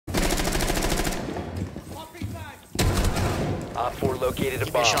Op 4 located a Give me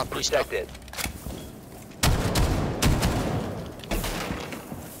a bomb. shot, please, Protect it.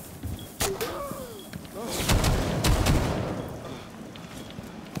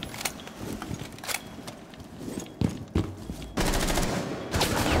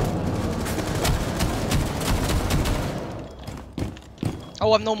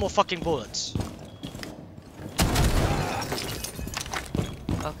 Oh, I'm no more fucking bullets.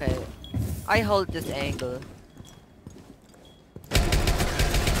 Okay. I hold this angle.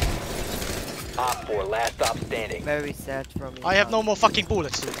 Op 4, last stop standing. Very sad from me. I have no more fucking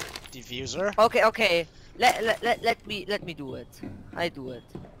bullets, diffuser. Okay, okay. Let me do it. I do it.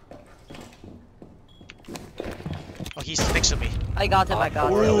 Oh, he's next to me. I got him, I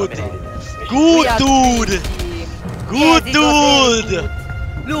got him. Good. We are Good, dude. dream team. Good, Yes, it was very dude. good.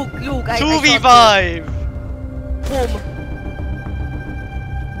 Look, I 2v5. Boom.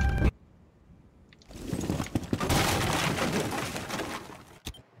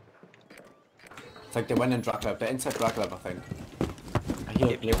 It's like they went in drag lab. They're inside drag lab, I think. I hear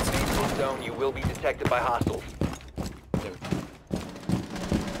If you blips. remain in this zone, you will be detected by hostiles.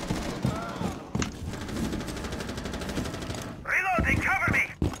 Reloading, cover me!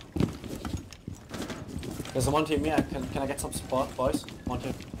 There's a one team here. Can I get some support, boys? One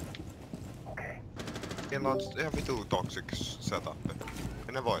team. Niillä on ihan vitu toxic setup.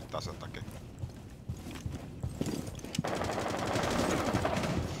 Ja ne voittaa sen takia.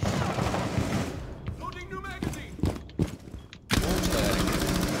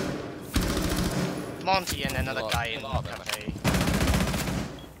 Monty and another guy in the cafe.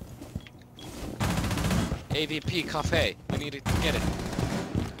 AVP cafe. We need to get it.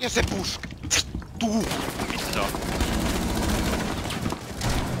 Ja se pusk! Tuu! Missä se on?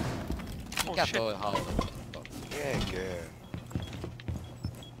 Mikä shit. toi hauda? GG.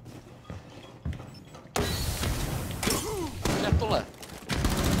 Sieltä tulee.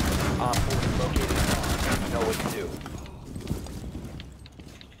 Op 4 is located a bomb. You know what to do.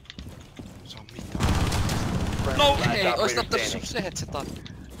 Se on mitään. Friendly No last ei, ois operator ottanut sun standing. se, et se tappaa.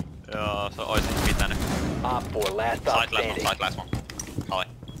 Joo, se oisin pitänyt. Op 4, last stop Side last one, standing. side last one. Halli.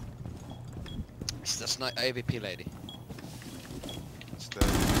 Is tässä AVP lady? Sitten...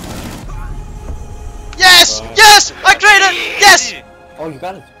 Yes! Yes! I traded! Yes! Oh, you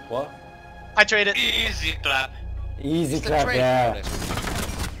got it. What? I traded. Easy clap. Easy Is the clap, trade yeah. bonus?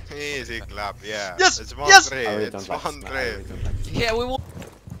 Easy clap, yeah. Yes, It's yes! 1-3, I really it's don't like this, man. I 1-3. really don't like this. Yeah, we won.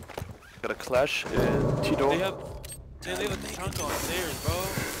 Got a clash in T-door. They leave a trunk on stairs, bro.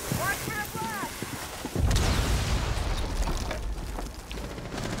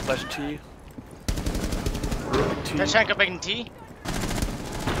 Flash T. Room T. Can I check a big tea?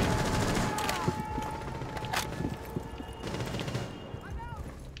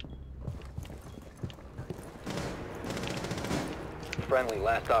 Friendly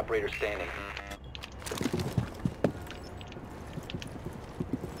last operator standing.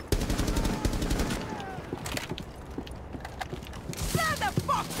 Stand the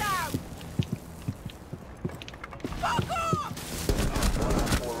fuck down! Fuck off! 1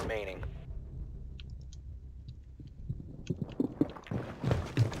 on 4 remaining.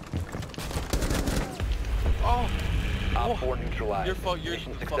 Oh! Op 4 neutralized. You're the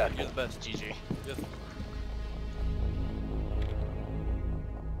Mission fucking, successful. you're the best, GG.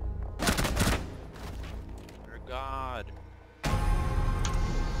 You're God.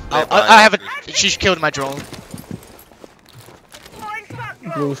 I have a. She's killed my drone.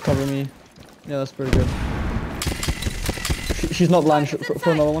 Blues cover me. Yeah, that's pretty good. She's not blind.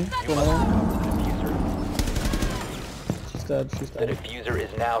 For another one. For another one. She's dead. She's The dead. diffuser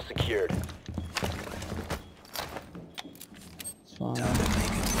is now secured. It's fine.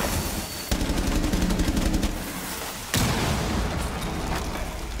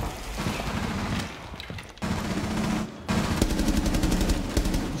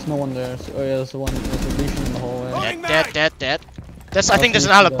 There's no one there. So, oh yeah, there's one. There's a lesion in the hallway. Dead. That's. I think there's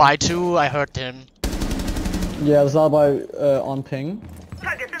an alibi too. I heard him. Yeah, there's alibi on ping.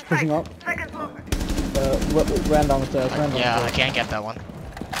 Pushing up. Ran down the stairs. Ran down Yeah, the I stairs. can't get that one.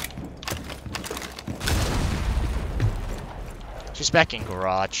 She's back in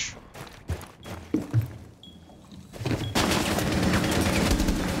garage.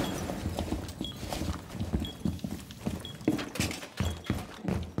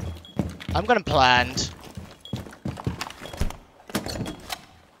 I'm gonna plant.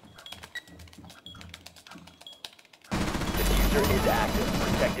 Diffuser is active.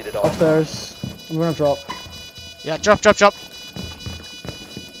 Protected at all. Upstairs. I'm gonna drop. Yeah, drop.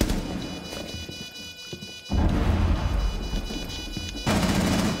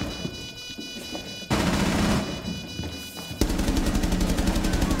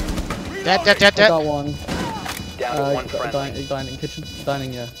 Dead. I got one. Down to one friendly. Dining kitchen.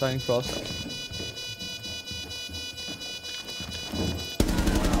 Dining, yeah. Dining frost.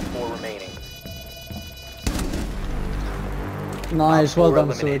 4 remaining. Nice, well 4 done,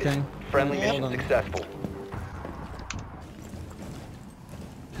 eliminated. Siu-King. Friendly Well mission done. successful.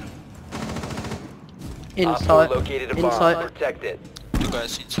 Op 4 Inside. located a bomb. Inside. Protect it. You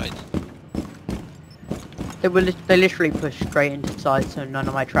guys inside. They literally pushed straight into sight, so none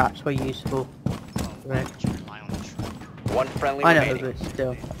of my traps were useful. Right. One friendly I know, remaining. but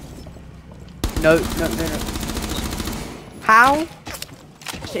still. No. How?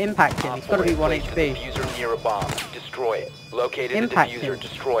 To impact him, he's got to be 1 Place the HP. diffuser near a bomb. Destroy it. Located Impact the diffuser. him.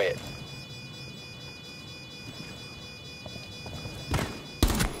 Destroy it.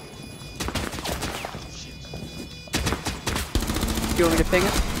 Do you want me to ping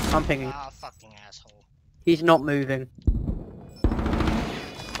it? I'm pinging. Ah, fucking asshole. He's not moving.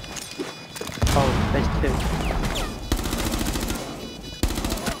 Oh, there's 2.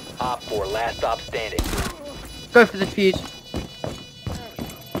 Op 4, last stop standing. Go for the fuse.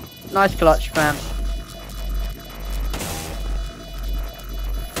 Nice clutch, fam.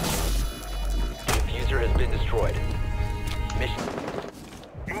 Diffuser has been destroyed. Mission.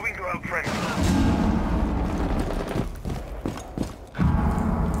 Moving to out friendly.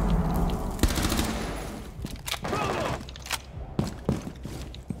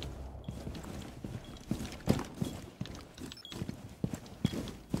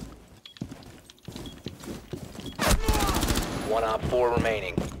 One op 4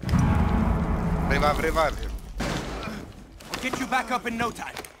 remaining. Revive him. I'll get you back up in no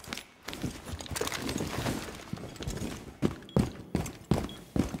time.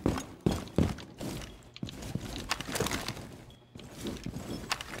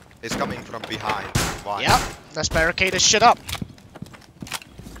 He's coming from behind. Why? Yep, let's barricade this shit up.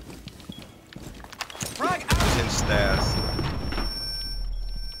 He's in stairs.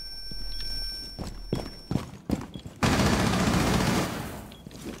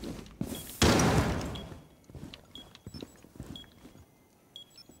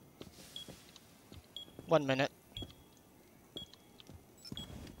 One minute.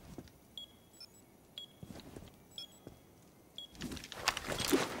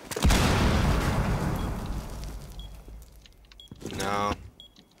 No.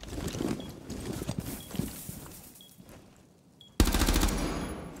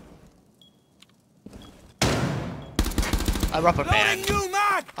 I rubber band.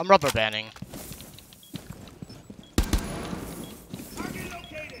 I'm rubber banding.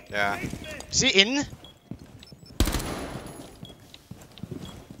 Yeah. Is he in?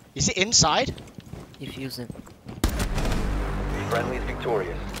 Is he inside? Defusing. Friendly is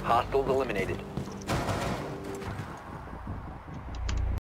victorious. Hostiles eliminated.